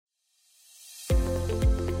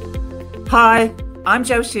Hi, I'm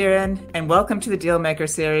Jo Sheerin, and welcome to the Dealmaker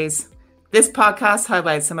series. This podcast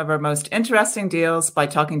highlights some of our most interesting deals by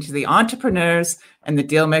talking to the entrepreneurs and the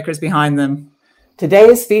deal makers behind them.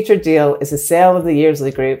 Today's featured deal is the sale of the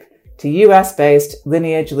Yearsley Group to US-based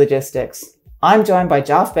Lineage Logistics. I'm joined by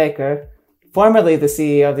Joff Baker, formerly the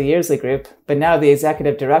CEO of the Yearsley Group, but now the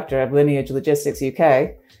Executive Director of Lineage Logistics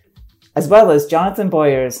UK, as well as Jonathan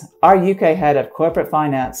Boyers, our UK Head of Corporate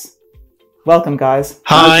Finance. Welcome, guys.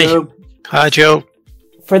 Hi, Joe. Hi, Joe.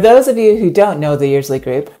 For those of you who don't know the Yearsley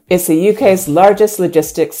Group, it's the UK's largest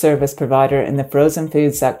logistics service provider in the frozen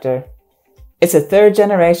food sector. It's a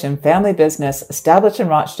third-generation family business established in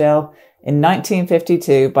Rochdale in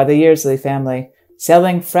 1952 by the Yearsley family,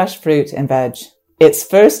 selling fresh fruit and veg. Its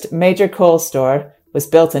first major cold store was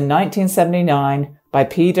built in 1979 by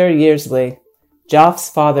Peter Yearsley, Joff's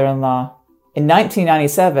father-in-law. In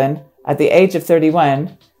 1997, at the age of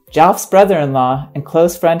 31, Joff's brother-in-law and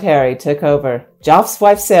close friend Harry took over. Joff's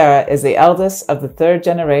wife Sarah is the eldest of the third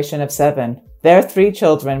generation of 7. Their 3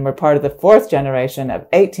 children were part of the 4th generation of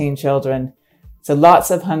 18 children, so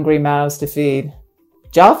lots of hungry mouths to feed.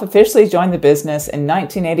 Joff officially joined the business in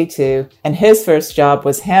 1982, and his first job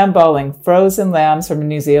was handballing frozen lambs from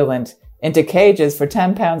New Zealand into cages for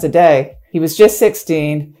 £10 a day. He was just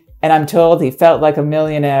 16, and I'm told he felt like a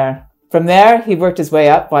millionaire. From there, he worked his way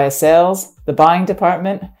up via sales, the buying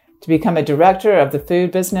department, to become a director of the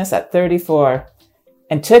food business at 34,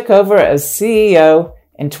 and took over as CEO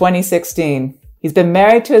in 2016. He's been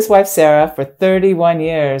married to his wife Sarah for 31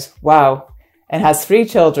 years, wow, and has 3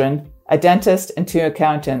 children, a dentist and 2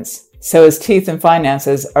 accountants, so his teeth and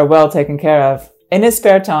finances are well taken care of. In his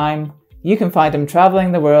spare time, you can find him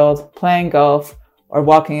traveling the world, playing golf, or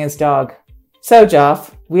walking his dog. So,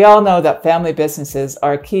 Joff, we all know that family businesses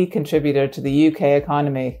are a key contributor to the UK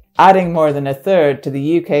economy, adding more than a third to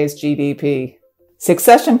the UK's GDP.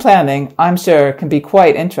 Succession planning, I'm sure, can be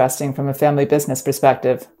quite interesting from a family business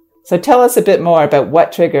perspective. So tell us a bit more about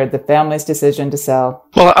what triggered the family's decision to sell.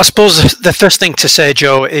 Well, I suppose the first thing to say,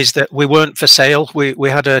 Joe, is that we weren't for sale. We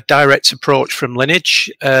had a direct approach from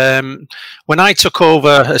Lineage. When I took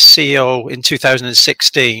over as CEO in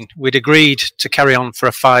 2016, we'd agreed to carry on for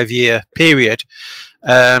a 5-year period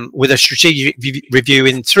with a strategic review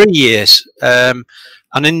in 3 years.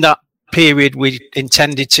 And in that period, we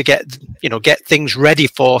intended to get things ready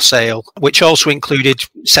for sale, which also included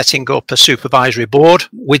setting up a supervisory board.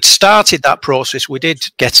 We'd started that process. We did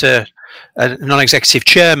get a non-executive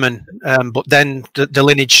chairman, but then the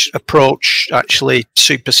Lineage approach actually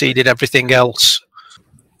superseded everything else.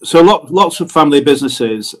 So lots of family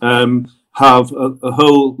businesses have a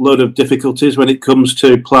whole load of difficulties when it comes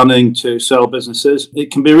to planning to sell businesses.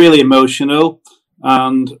 It can be really emotional,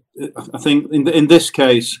 and I think in this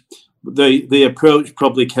case, the approach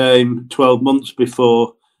probably came 12 months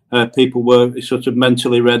before people were sort of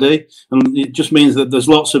mentally ready. And it just means that there's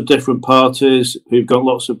lots of different parties who've got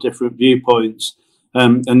lots of different viewpoints.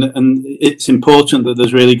 And it's important that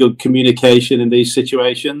there's really good communication in these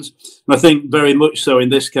situations. And I think very much so in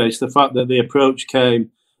this case, the fact that the approach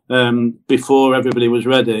came before everybody was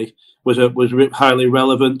ready was highly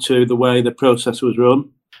relevant to the way the process was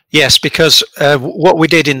run. Yes, because what we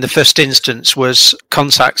did in the first instance was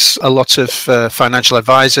contact a lot of financial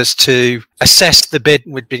advisors to assess the bid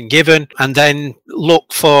we'd been given and then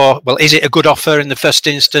look for, well, is it a good offer in the first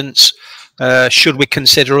instance? Should we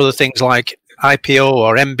consider other things like IPO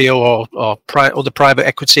or MBO or other private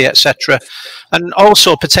equity, etc., and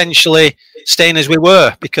also potentially staying as we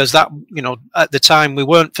were, because that, at the time we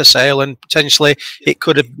weren't for sale, and potentially it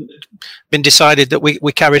could have been decided that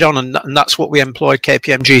we carried on, and that's what we employed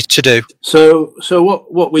KPMG to do. So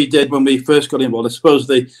what we did when we first got involved, I suppose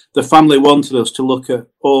the family wanted us to look at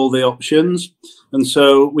all the options. And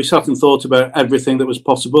so we sat and thought about everything that was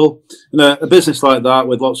possible. And a business like that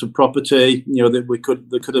with lots of property, that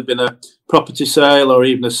there could have been a property sale or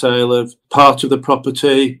even a sale of part of the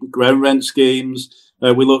property, ground rent schemes.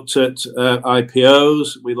 We looked at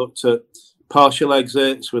IPOs, we looked at partial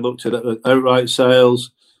exits, we looked at outright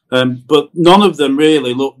sales. But none of them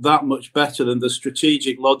really looked that much better than the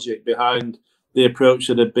strategic logic behind the approach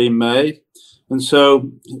that had been made. And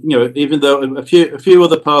so, even though a few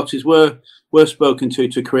other parties were spoken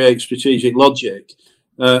to create strategic logic,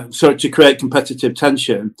 to create competitive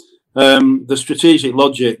tension, the strategic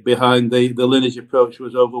logic behind the Lineage approach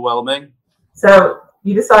was overwhelming. So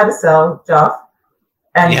you decide to sell, Joff,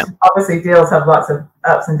 and obviously deals have lots of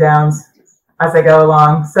ups and downs as they go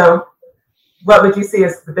along. So what would you see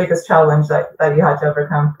as the biggest challenge that you had to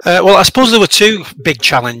overcome? Well, I suppose there were 2 big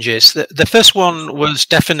challenges. The first one was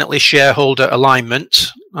definitely shareholder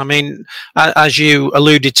alignment. I mean, as you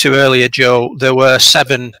alluded to earlier, Joe, there were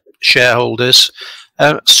 7 shareholders.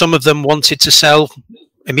 Some of them wanted to sell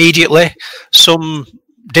immediately, some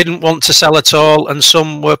didn't want to sell at all, and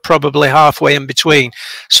some were probably halfway in between.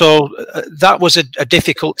 So that was a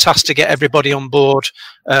difficult task to get everybody on board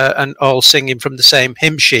and all singing from the same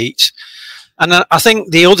hymn sheet. And I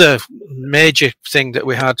think the other major thing that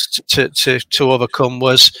we had to overcome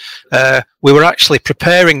was we were actually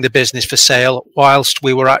preparing the business for sale whilst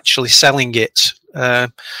we were actually selling it,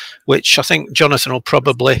 which I think Jonathan will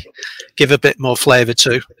probably give a bit more flavour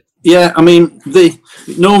to. Yeah, I mean,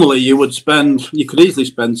 normally you could easily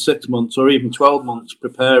spend 6 months or even 12 months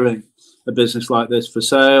preparing a business like this for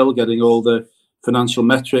sale, getting all the financial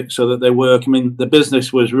metrics so that they work. I mean, the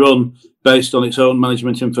business was run based on its own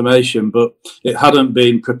management information, but it hadn't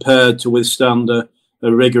been prepared to withstand a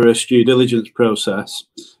rigorous due diligence process.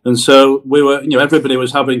 And so everybody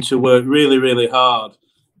was having to work really, really hard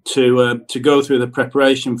to go through the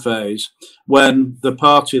preparation phase when the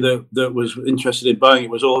party that was interested in buying it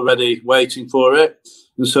was already waiting for it.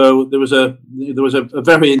 And so there was a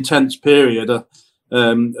very intense period of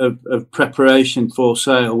preparation for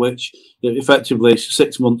sale, which effectively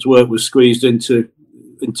 6 months' work was squeezed into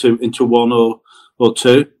 1 or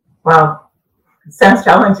 2. Wow, it sounds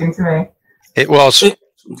challenging to me. It was.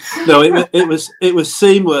 It was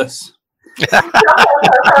seamless. Of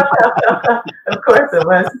course it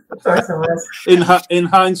was. In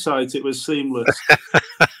hindsight, it was seamless.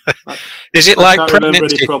 Is it like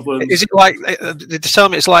pregnancy? Is it like they tell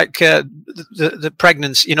me it's like the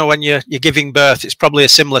pregnancy? When you're giving birth, it's probably a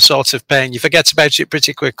similar sort of pain. You forget about it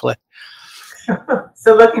pretty quickly.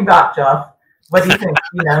 So looking back, Joff, what do you think?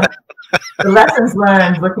 The lessons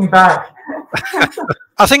learned looking back.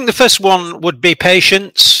 I think the first one would be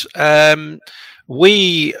patience.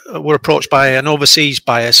 We were approached by an overseas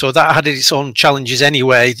buyer, so that had its own challenges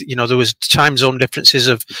anyway. There was time zone differences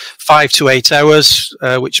of 5 to 8 hours,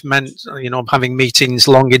 which meant, having meetings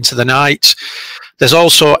long into the night. There's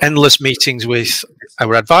also endless meetings with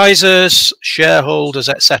our advisors, shareholders,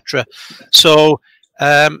 etc. So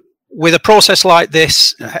with a process like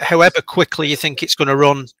this, however quickly you think it's going to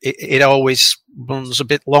run, it always runs a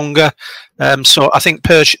bit longer. So I think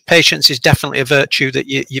patience is definitely a virtue that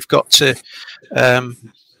you've got to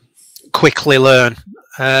quickly learn.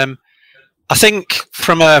 I think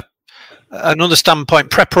from another standpoint,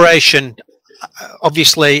 preparation,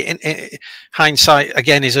 obviously, in hindsight,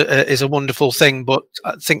 again, is a wonderful thing. But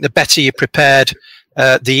I think the better you're prepared,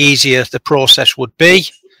 the easier the process would be.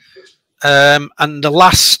 And the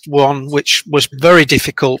last one, which was very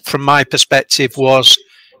difficult from my perspective, was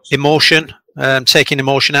emotion, taking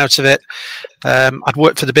emotion out of it. I'd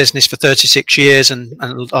worked for the business for 36 years and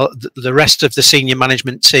the rest of the senior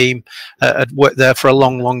management team had worked there for a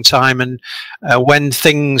long, long time. And when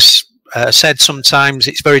things said, sometimes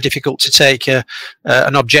it's very difficult to take an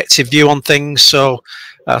objective view on things. So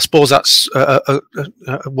I suppose that's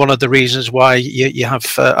one of the reasons why you have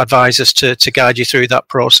advisors to guide you through that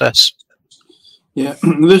process. Yeah,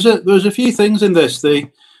 there's a few things in this.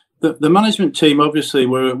 The management team obviously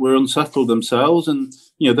were unsettled themselves, and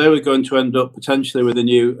they were going to end up potentially with a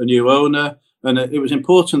new owner, and it was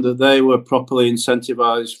important that they were properly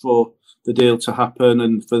incentivized for the deal to happen,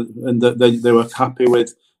 and that they were happy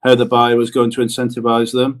with how the buyer was going to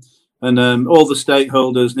incentivize them, and all the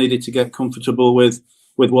stakeholders needed to get comfortable with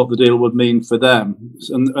what the deal would mean for them,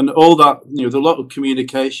 and all that. There's a lot of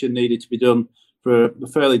communication needed to be done for a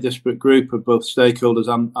fairly disparate group of both stakeholders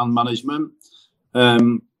and management.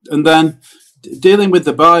 And then dealing with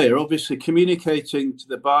the buyer, obviously communicating to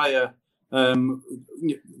the buyer the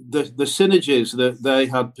synergies that they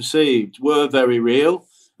had perceived were very real.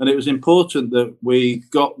 And it was important that we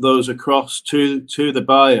got those across to the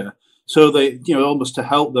buyer so they, almost to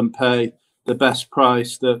help them pay the best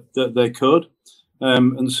price that they could.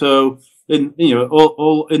 And so in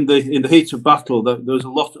the heat of battle, there was a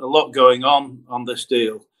lot going on this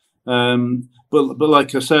deal. But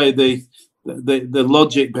like I say, the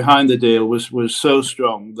logic behind the deal was so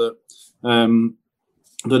strong that in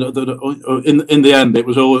the end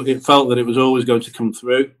it felt that it was always going to come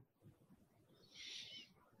through.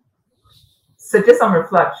 So just on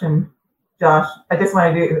reflection, Josh, I just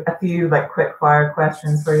want to do a few quick fire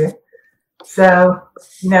questions for you. So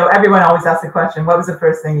everyone always asks the question, what was the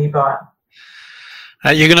first thing you bought?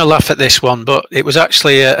 You're going to laugh at this one, but it was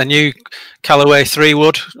actually a new Callaway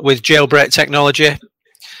 3-wood with jailbreak technology.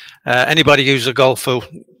 Anybody who's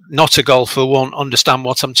not a golfer won't understand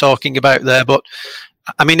what I'm talking about there. But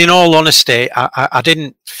I mean, in all honesty, I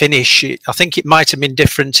didn't finish it. I think it might have been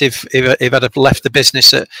different if I'd have left the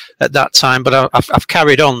business at that time, but I've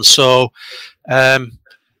carried on. So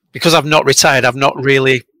because I've not retired, I've not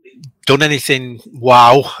really done anything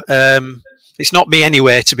wow. It's not me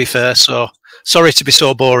anyway, to be fair. So sorry to be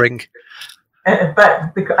so boring.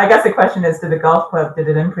 But I guess the question is, did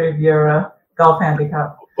it improve your golf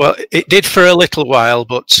handicap? Well, it did for a little while,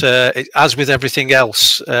 but as with everything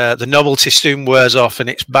else, the novelty soon wears off, and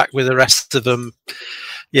it's back with the rest of them.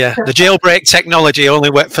 Yeah, the jailbreak technology only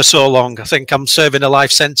went for so long. I think I'm serving a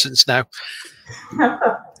life sentence now.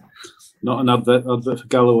 Not an advert for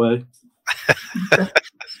Galloway.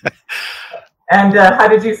 And how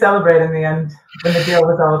did you celebrate in the end when the deal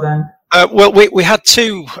was all done? Well, we had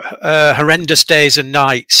two horrendous days and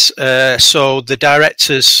nights. So the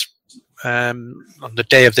directors, on the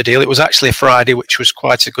day of the deal, it was actually a Friday, which was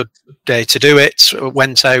quite a good day to do it.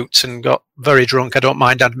 Went out and got very drunk. I don't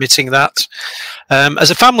mind admitting that. As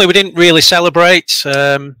a family, we didn't really celebrate.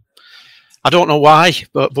 I don't know why,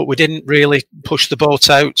 but we didn't really push the boat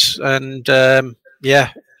out. And I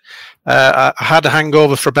had a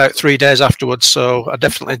hangover for about 3 days afterwards. So I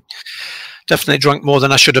definitely drank more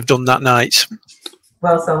than I should have done that night.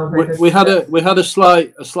 Well celebrated. We had a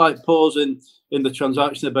slight pause in the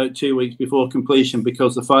transaction about 2 weeks before completion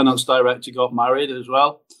because the finance director got married as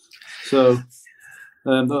well. So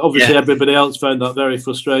obviously everybody else found that very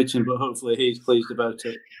frustrating, but hopefully he's pleased about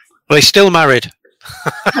it. Well, he's still married.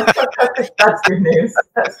 That's good news.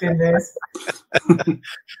 That's good news.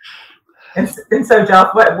 And so,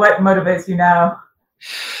 Joff, what motivates you now?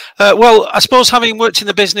 Well, I suppose having worked in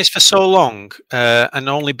the business for so long and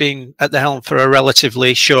only been at the helm for a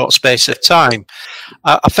relatively short space of time,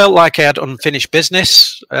 I felt like I had unfinished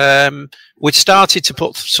business. We'd started to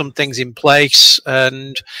put some things in place,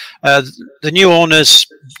 and the new owners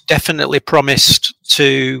definitely promised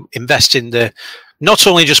to invest in not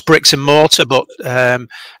only just bricks and mortar, but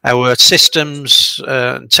our systems,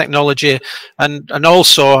 technology, and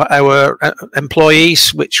also our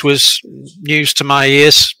employees, which was news to my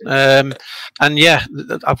ears. And yeah,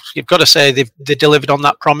 you've got to say they delivered on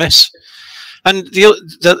that promise. And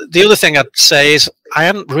the other thing I'd say is I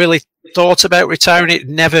hadn't really thought about retiring. It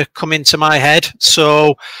never come into my head.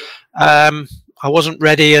 So I wasn't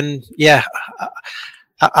ready, and yeah,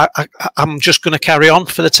 I'm just going to carry on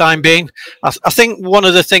for the time being. I think one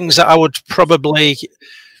of the things that I would probably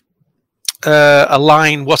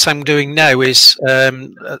align what I'm doing now is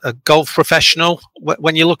a golf professional.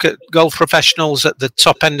 When you look at golf professionals at the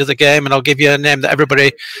top end of the game, and I'll give you a name that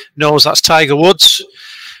everybody knows, that's Tiger Woods.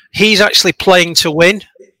 He's actually playing to win.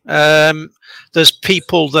 There's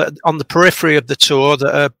people that on the periphery of the tour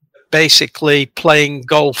that are basically playing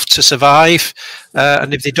golf to survive,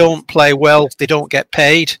 and if they don't play well, they don't get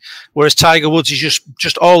paid. Whereas Tiger Woods is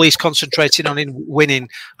just all he's concentrating on in winning,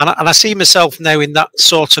 and I see myself now in that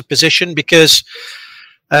sort of position because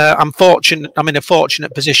I'm in a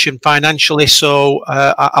fortunate position financially, so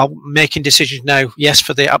I'm making decisions now, yes,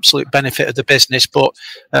 for the absolute benefit of the business, but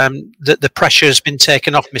the pressure has been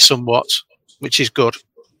taken off me somewhat, which is good.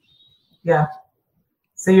 Yeah.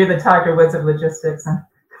 So you're the Tiger Woods of logistics, huh?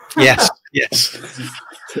 Yes.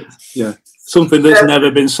 Yeah, something that's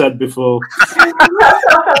never been said before.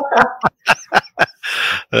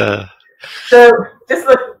 So just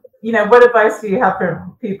look, what advice do you have for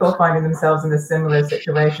people finding themselves in a similar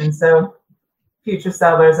situation? So future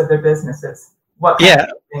sellers of their businesses. What kind of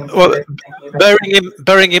things well,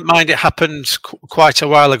 bearing in mind it happened quite a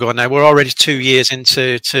while ago now. We're already 2 years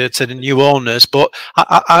into the new owners, but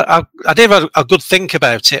I did have a good think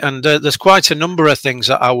about it, and there's quite a number of things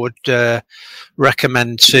that I would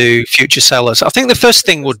recommend to future sellers. I think the first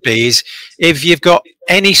thing would be is if you've got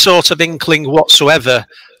any sort of inkling whatsoever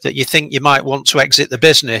that you think you might want to exit the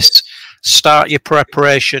business, start your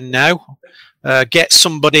preparation now. Get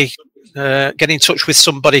in touch with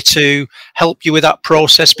somebody to help you with that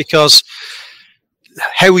process, because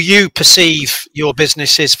how you perceive your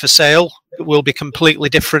business is for sale will be completely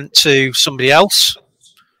different to somebody else.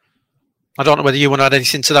 I don't know whether you want to add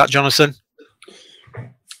anything to that, Jonathan.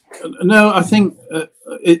 No, I think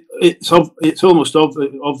it's almost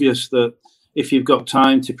obvious that if you've got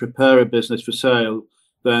time to prepare a business for sale,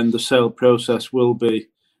 then the sale process will be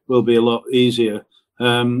a lot easier.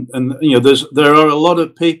 And there are a lot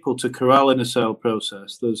of people to corral in a sale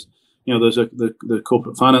process. There's the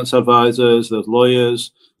corporate finance advisors, there's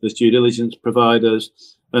lawyers, there's due diligence providers,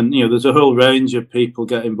 and there's a whole range of people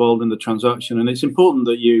get involved in the transaction. And it's important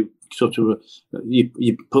that you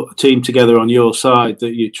you put a team together on your side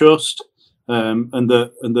that you trust, and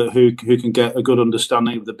that who can get a good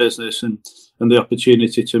understanding of the business and the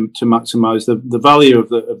opportunity to maximise the value of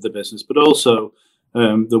the business, but also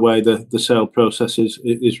the way the sale process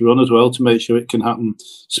is run as well, to make sure it can happen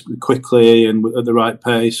quickly and at the right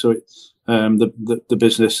pace, so the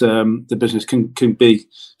business can be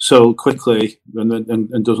sold quickly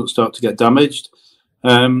and doesn't start to get damaged.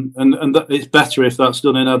 And it's better if that's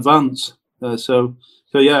done in advance. So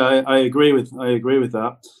yeah, I agree with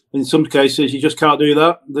that. In some cases, you just can't do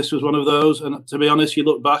that. This was one of those, and to be honest, you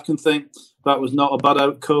look back and think that was not a bad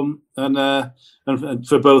outcome, and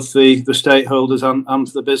for both the stakeholders and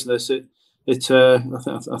for the business,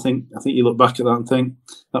 I think you look back at that and think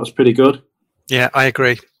that was pretty good. Yeah, I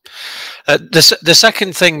agree. The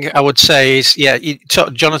second thing I would say is,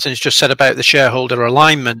 Jonathan's just said about the shareholder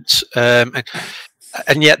alignment,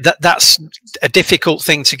 and yet that's a difficult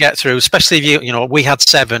thing to get through, especially if we had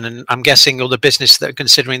 7, and I'm guessing other businesses that are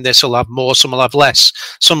considering this will have more, some will have less,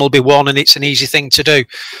 some will be 1, and it's an easy thing to do.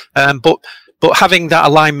 But having that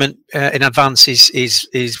alignment in advance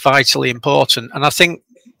is vitally important, and I think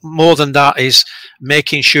more than that is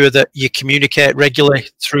making sure that you communicate regularly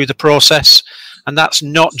through the process. And that's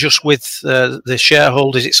not just with the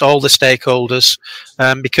shareholders, it's all the stakeholders,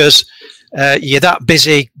 because you're that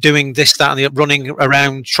busy doing this, that, and the running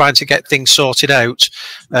around trying to get things sorted out.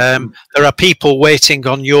 There are people waiting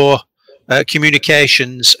on your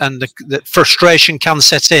communications, and the frustration can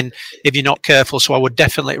set in if you're not careful. So I would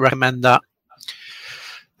definitely recommend that.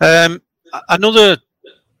 Another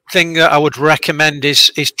thing that I would recommend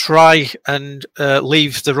is try and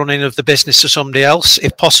leave the running of the business to somebody else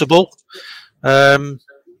if possible.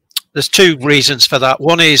 There's 2 reasons for that.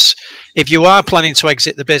 One is, if you are planning to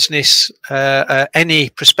exit the business, any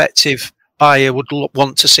prospective buyer would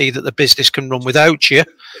want to see that the business can run without you.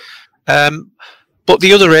 But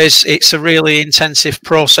the other is, it's a really intensive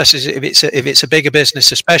process. If it's a bigger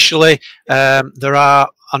business, especially, there are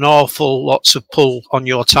an awful lots of pull on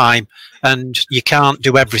your time, and you can't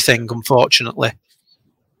do everything, unfortunately.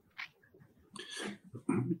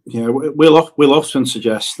 Yeah, we'll often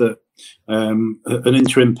suggest that an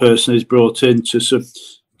interim person is brought in to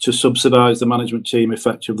subsidise the management team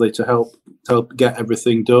effectively to help get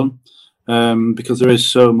everything done, because there is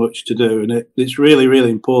so much to do, and it's really,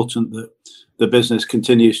 really important that the business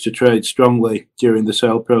continues to trade strongly during the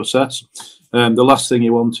sale process. The last thing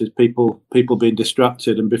you want is people being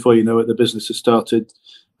distracted, and before you know it, the business has started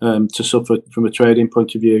to suffer from a trading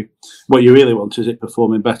point of view. What you really want is it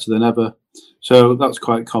performing better than ever. So that's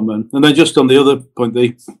quite common. And then just on the other point,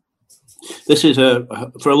 this is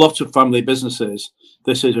for a lot of family businesses,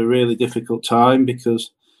 this is a really difficult time,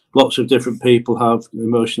 because lots of different people have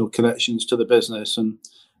emotional connections to the business, and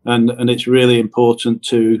it's really important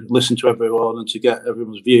to listen to everyone and to get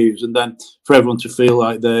everyone's views, and then for everyone to feel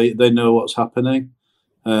like they know what's happening.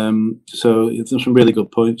 So there's some really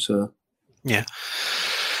good points there. Yeah.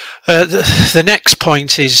 The next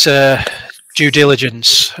point is due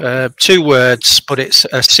diligence. 2 words, but it's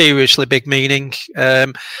a seriously big meaning.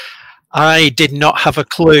 I did not have a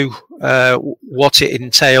clue what it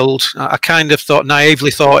entailed. I kind of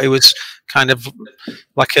naively thought it was kind of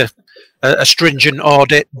like a stringent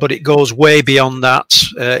audit, but it goes way beyond that.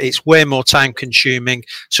 It's way more time consuming.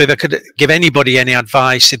 So if I could give anybody any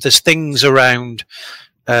advice, if there's things around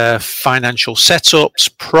financial setups,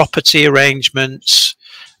 property arrangements,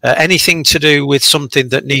 anything to do with something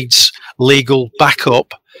that needs legal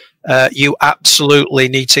backup, you absolutely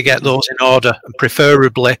need to get those in order, and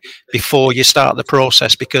preferably before you start the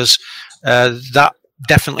process, because that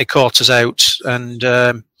definitely caught us out. And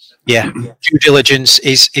due diligence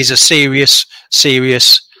is a serious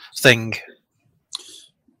thing.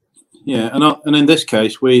 Yeah, and in this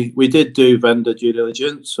case, we did do vendor due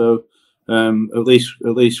diligence, so at least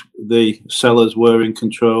the sellers were in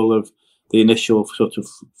control of the initial sort of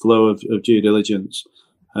flow of due diligence.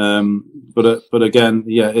 But again,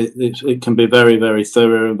 it can be very, very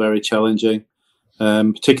thorough and very challenging,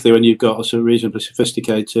 particularly when you've got a reasonably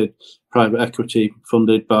sophisticated private equity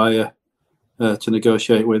funded buyer to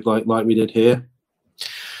negotiate with, like we did here.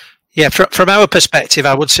 Yeah, from our perspective,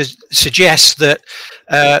 I would suggest that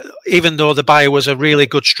even though the buyer was a really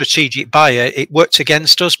good strategic buyer, it worked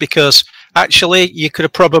against us, because actually you could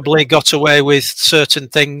have probably got away with certain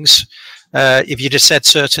things if you'd have said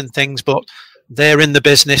certain things, but they're in the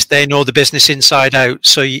business, they know the business inside out,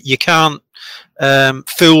 so you can't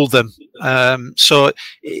fool them. So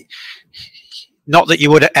not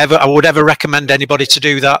that I would ever recommend anybody to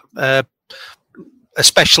do that,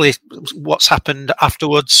 especially what's happened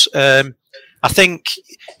afterwards. I think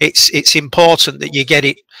it's important that you get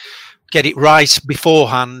it right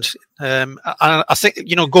beforehand. I think,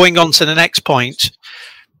 going on to the next point,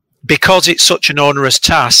 because it's such an onerous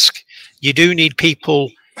task, you do need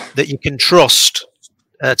people that you can trust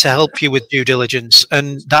to help you with due diligence.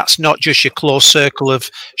 And that's not just your close circle of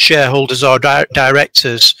shareholders or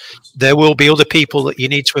directors. There will be other people that you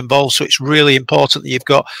need to involve. So it's really important that you've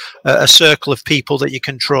got a circle of people that you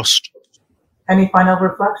can trust. Any final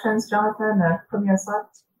reflections, Jonathan, from your side?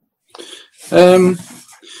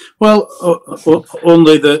 Well,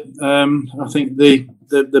 only that I think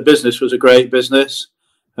the business was a great business.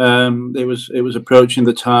 It was approaching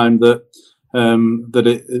the time that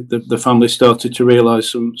the family started to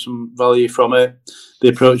realise some value from it. The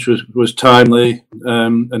approach was timely,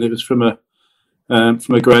 and it was from a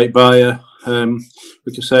great buyer.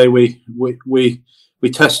 We could say we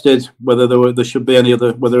tested whether there should be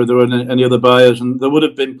whether there were any other buyers, and there would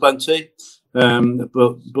have been plenty.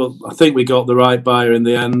 But I think we got the right buyer in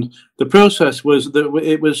the end. The process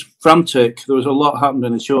it was frantic. There was a lot happened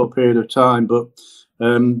in a short period of time, but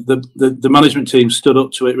the management team stood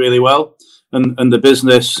up to it really well, and the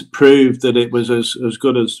business proved that it was as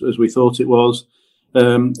good as we thought it was.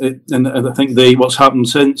 And I think what's happened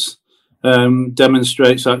since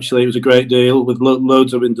demonstrates actually it was a great deal with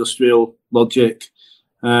loads of industrial logic,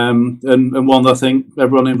 and one that I think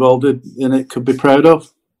everyone involved in it could be proud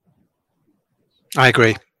of. I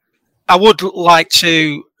agree. I would like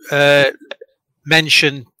to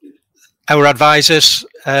mention our advisors.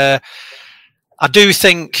 I do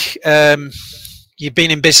think you've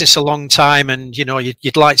been in business a long time, and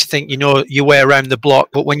you'd like to think you know your way around the block.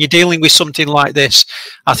 But when you're dealing with something like this,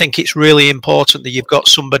 I think it's really important that you've got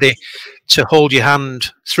somebody to hold your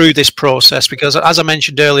hand through this process, because as I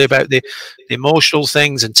mentioned earlier about the emotional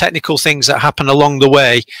things and technical things that happen along the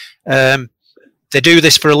way, they do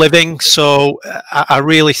this for a living. So I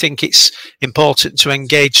really think it's important to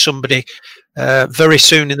engage somebody very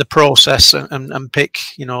soon in the process and pick,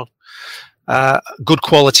 good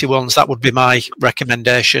quality ones. That would be my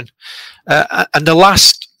recommendation. And the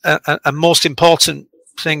last and most important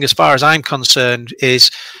thing, as far as I'm concerned,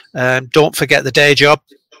 is don't forget the day job.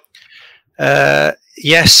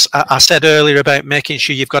 Yes, I said earlier about making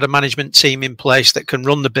sure you've got a management team in place that can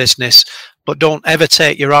run the business, but don't ever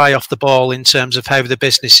take your eye off the ball in terms of how the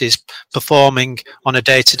business is performing on a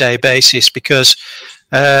day-to-day basis, because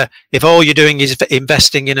if all you're doing is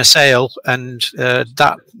investing in a sale, and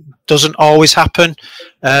that doesn't always happen.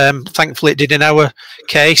 Thankfully, it did in our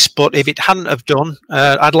case, but if it hadn't have done,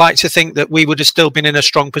 I'd like to think that we would have still been in a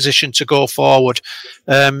strong position to go forward.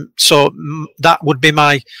 So that would be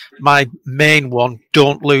my main one.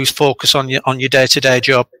 Don't lose focus on your day-to-day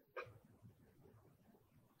job.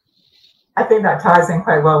 I think that ties in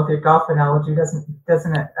quite well with your golf analogy,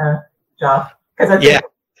 doesn't it, Joff? Because I think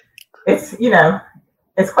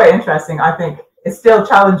it's quite interesting. I think it's still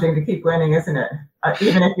challenging to keep winning, isn't it?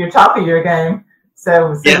 Even if you're top of your game.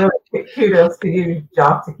 So really kudos to you,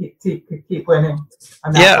 Joff, to keep winning.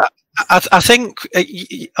 Yeah, I think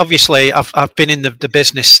obviously I've been in the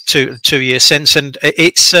business two years since, and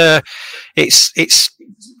it's a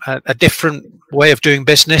different way of doing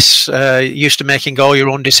business. Used to making all your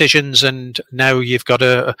own decisions, and now you've got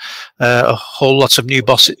a whole lot of new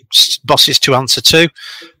bosses to answer to.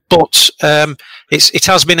 But it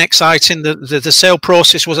has been exciting. The sale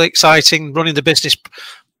process was exciting. Running the business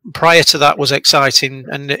prior to that was exciting,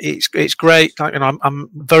 and it's great. I'm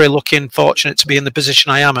very lucky and fortunate to be in the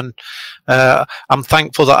position I am, and I'm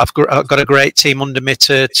thankful that I've got a great team under me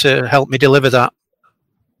to help me deliver that.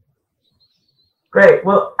 Great.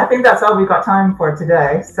 Well, I think that's all we've got time for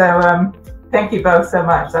today. So thank you both so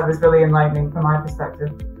much. That was really enlightening from my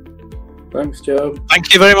perspective. Thanks, Jo.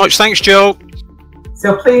 Thank you very much. Thanks, Jo.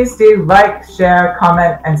 So please do like, share,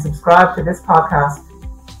 comment, and subscribe to this podcast.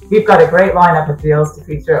 We've got a great lineup of deals to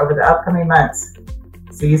feature over the upcoming months.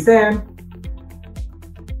 See you soon.